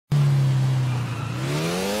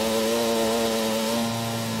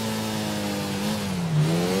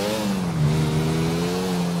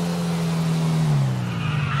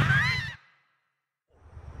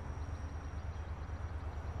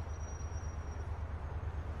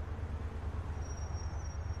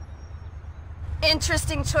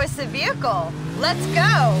Interesting choice of vehicle. Let's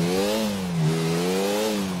go!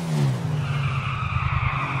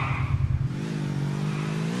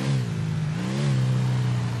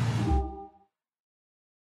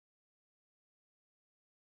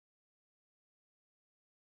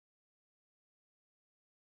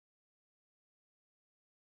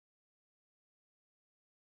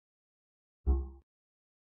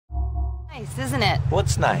 Nice, isn't it?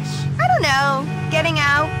 What's nice? I don't know. Getting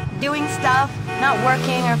out, doing stuff, not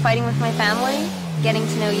working or fighting with my family, getting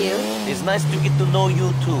to know you. It's nice to get to know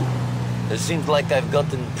you too. It seems like I've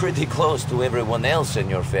gotten pretty close to everyone else in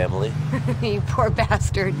your family. You poor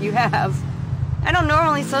bastard, you have. I don't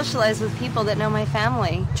normally socialize with people that know my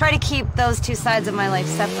family. Try to keep those two sides of my life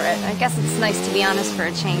separate. I guess it's nice to be honest for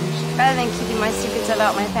a change. Rather than keeping my secrets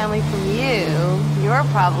about my family from you, you're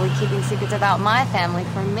probably keeping secrets about my family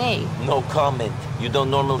from me. No comment. You don't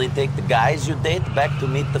normally take the guys you date back to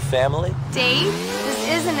meet the family? Date? This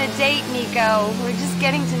isn't a date, Niko. We're just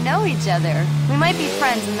getting to know each other. We might be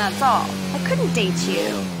friends and that's all. I couldn't date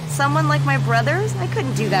you. Someone like my brothers? I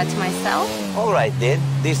couldn't do that to myself. All right then,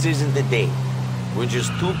 this isn't a date. We're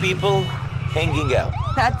just two people hanging out.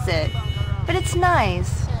 That's it. But it's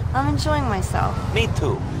nice. I'm enjoying myself. Me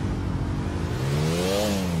too.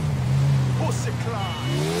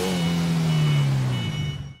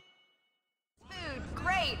 Food,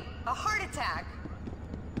 great. A heart attack.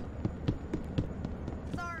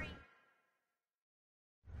 Sorry.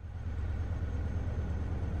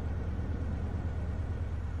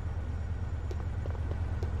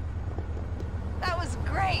 That was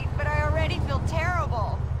great, but I already feel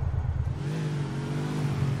terrible.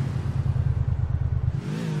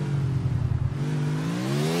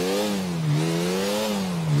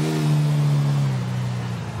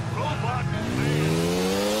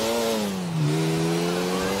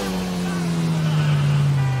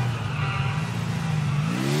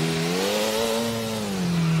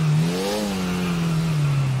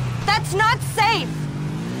 That's not safe!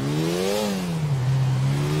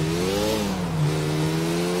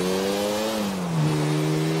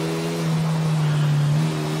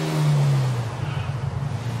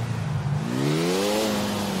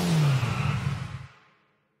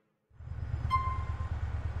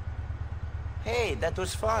 Hey, that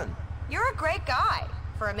was fun. You're a great guy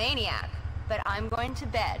for a maniac, but I'm going to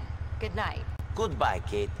bed. Good night. Goodbye,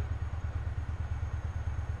 Kate.